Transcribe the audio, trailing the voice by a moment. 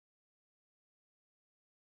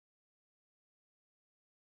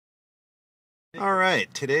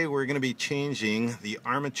Alright, today we're going to be changing the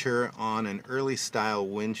armature on an early style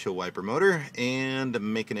windshield wiper motor and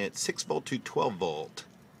making it 6 volt to 12 volt.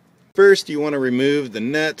 First you want to remove the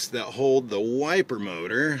nuts that hold the wiper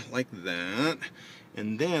motor like that,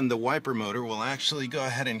 and then the wiper motor will actually go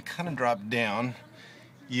ahead and kind of drop down.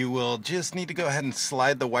 You will just need to go ahead and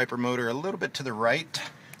slide the wiper motor a little bit to the right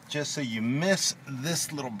just so you miss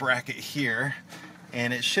this little bracket here,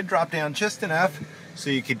 and it should drop down just enough so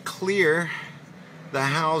you could clear the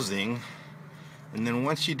housing. And then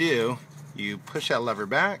once you do, you push that lever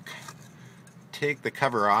back, take the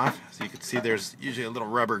cover off. So you can see there's usually a little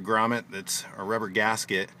rubber grommet that's a rubber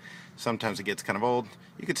gasket. Sometimes it gets kind of old.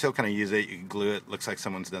 You could still kind of use it. You can glue it. Looks like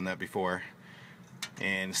someone's done that before.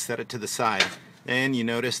 And set it to the side. And you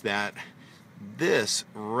notice that this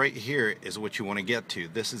right here is what you want to get to.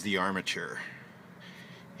 This is the armature.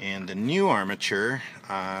 And the new armature,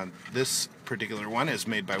 this particular one is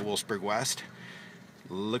made by Wolfsburg West.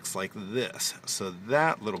 Looks like this. So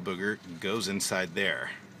that little booger goes inside there.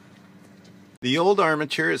 The old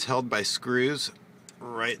armature is held by screws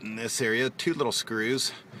right in this area, 2 little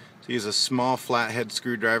screws. So use a small flathead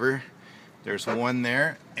screwdriver. There's one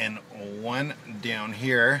there and one down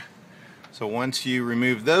here. So once you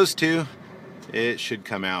remove those 2, it should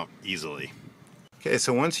come out easily. Okay,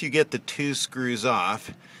 so once you get the 2 screws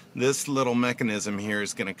off, this little mechanism here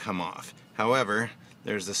is going to come off. However,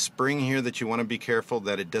 there's a spring here that you want to be careful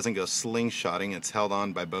that it doesn't go slingshotting. It's held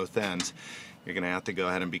on by both ends. You're going to have to go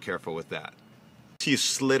ahead and be careful with that. Once you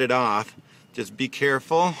slid it off, just be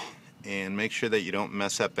careful and make sure that you don't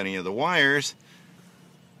mess up any of the wires.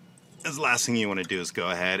 The last thing you want to do is go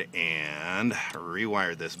ahead and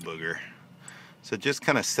rewire this booger. So just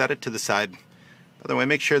kind of set it to the side. By the way,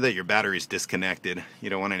 make sure that your battery's disconnected. You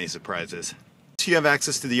don't want any surprises. Once you have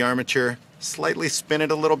access to the armature, slightly spin it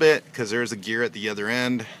a little bit because there's a gear at the other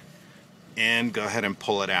end, and go ahead and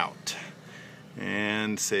pull it out.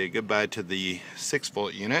 And say goodbye to the 6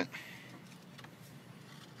 volt unit.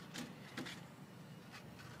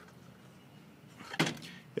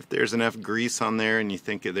 If there's enough grease on there and you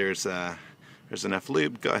think there's enough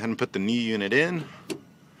lube, go ahead and put the new unit in.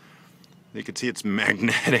 You can see it's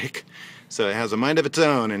magnetic, so it has a mind of its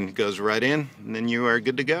own and goes right in, and then you are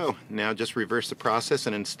good to go. Now just reverse the process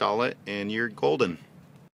and install it, and you're golden.